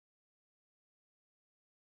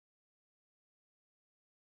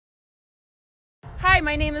Hi,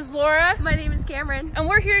 my name is Laura. My name is Cameron. And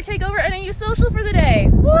we're here to take over NAU Social for the day.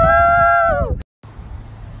 Woo!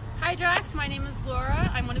 Hi Drax, my name is Laura.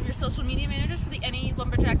 I'm one of your social media managers for the NAU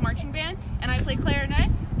Lumberjack Marching Band, and I play clarinet,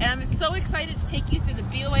 and I'm so excited to take you through the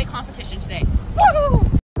BOA competition today. Woo!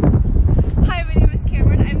 Hi, my name is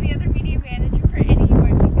Cameron. I'm the other media manager for NAU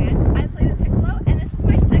Marching Band. I play the piccolo, and this is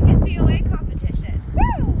my second BOA competition.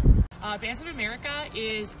 Woo! Bands of America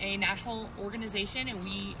is a national organization, and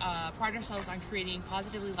we pride ourselves on creating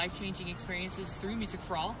positively life-changing experiences through Music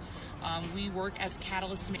for All. We work as a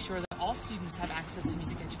catalyst to make sure that all students have access to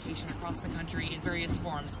music education across the country in various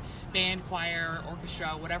forms: band, choir, orchestra,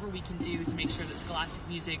 whatever we can do to make sure that scholastic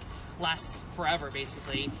music lasts forever,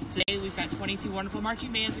 basically. Today we've got 22 wonderful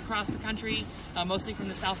marching bands across the country, mostly from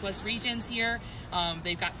the southwest regions here.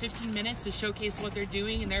 They've got 15 minutes to showcase what they're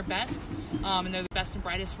doing and their best, and they're the best and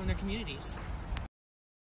brightest from their communities.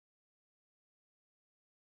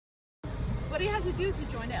 What do you have to do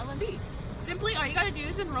to join the LMB? Simply, all you got to do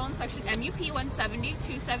is enroll in section MUP 170,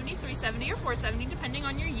 270, 370, or 470, depending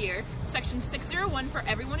on your year. Section 601 for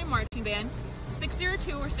everyone in marching band,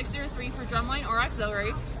 602 or 603 for drumline or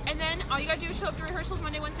auxiliary. And then all you got to do is show up to rehearsals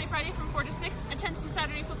Monday, Wednesday, Friday from 4 to 6, attend some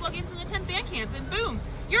Saturday football games, and attend band camp, and boom,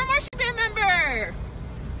 you're a marching band member!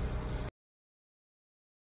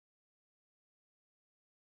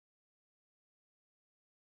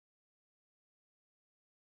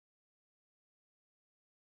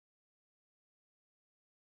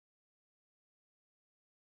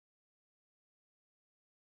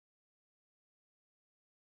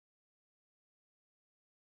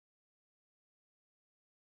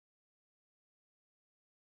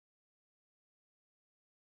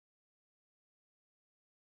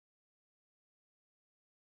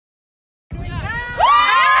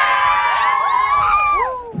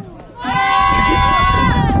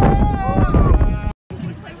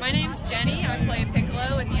 My name's Jenny, I play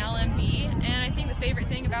piccolo in the LMB, and I think the favorite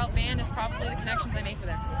thing about band is probably the connections I make with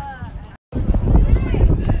it.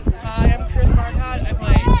 Hi, I'm Chris Marcotte. I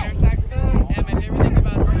play tenor saxophone, and my favorite thing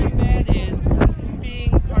about marching band is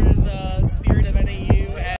being part of the spirit of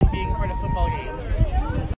NAU and being part of football games.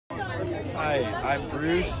 Hi, I'm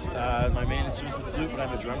Bruce. My main instrument is the flute, but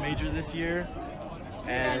I'm a drum major this year.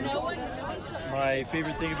 And my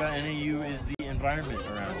favorite thing about NAU is the environment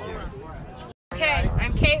around here. Okay,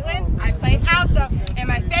 I'm Caitlin. I play alto, and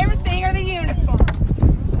my favorite thing are the uniforms.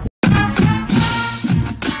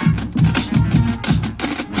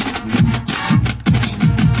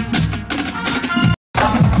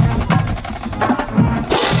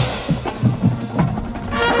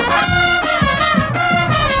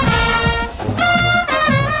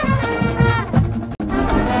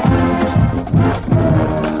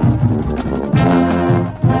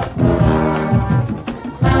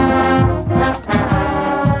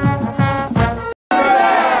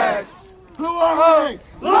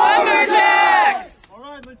 Lumberjacks!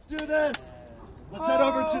 Alright, let's do this! Let's head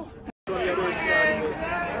over to...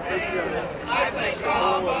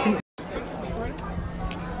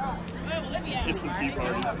 It's the tea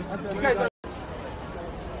party.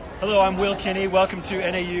 Hello, I'm Will Kinney. Welcome to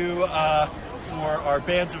NAU for our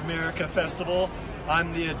Bands of America Festival.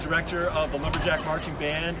 I'm the director of the Lumberjack Marching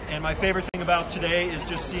Band, and my favorite thing about today is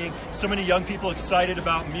just seeing so many young people excited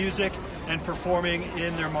about music and performing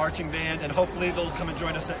in their marching band, and hopefully they'll come and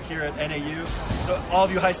join us here at NAU. So all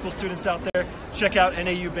of you high school students out there, check out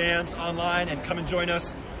NAU Bands online and come and join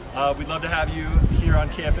us. We'd love to have you here on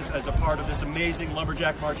campus as a part of this amazing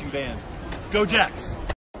Lumberjack Marching Band. Go Jacks!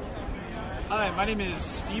 Hi, my name is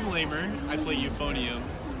Steve Lamer. I play euphonium,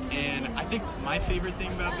 and I think my favorite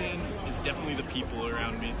thing about band is definitely the people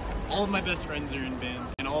around me. All of my best friends are in band,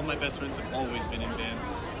 and all of my best friends have always been in band.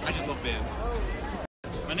 I just love band.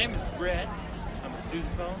 My name is Brett. I'm a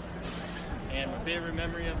sousaphone, and my favorite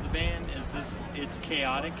memory of the band is it's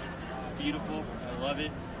chaotic, beautiful, I love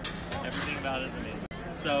it. Everything about it is amazing.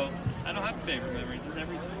 So I don't have a favorite memory, just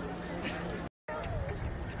everything.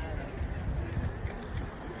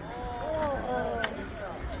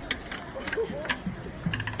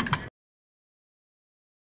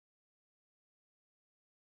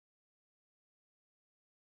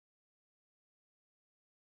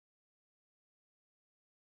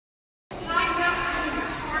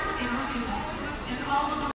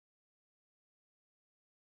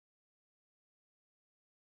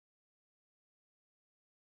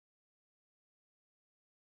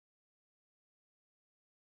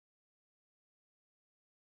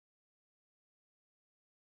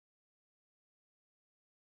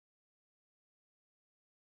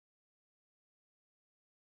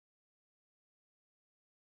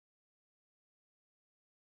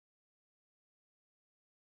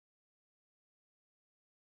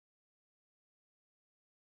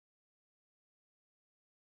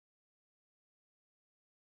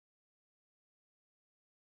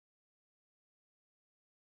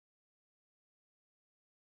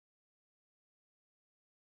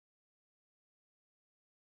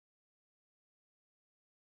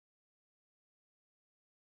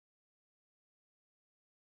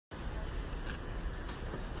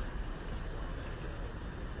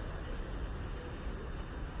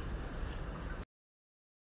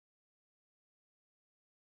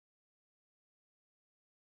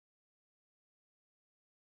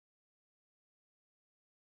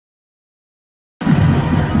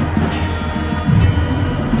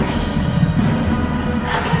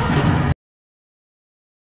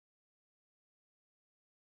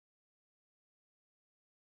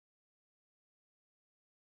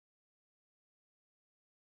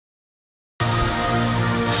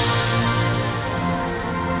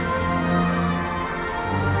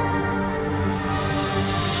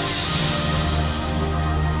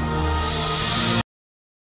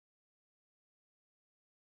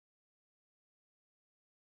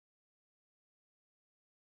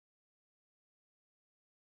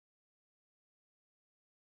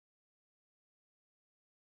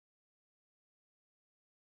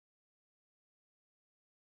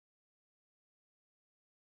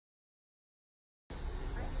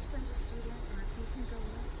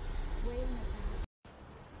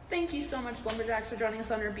 Thank you so much, Lumberjacks, for joining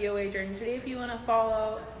us on our BOA journey today. If you want to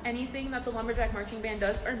follow anything that the Lumberjack Marching Band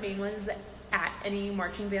does, our main one is at NAU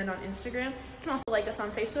Marching Band on Instagram. You can also like us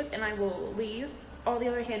on Facebook, and I will leave all the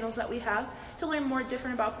other handles that we have to learn more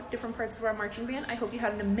about different parts of our marching band. I hope you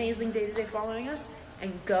had an amazing day today following us,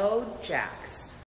 and go Jacks!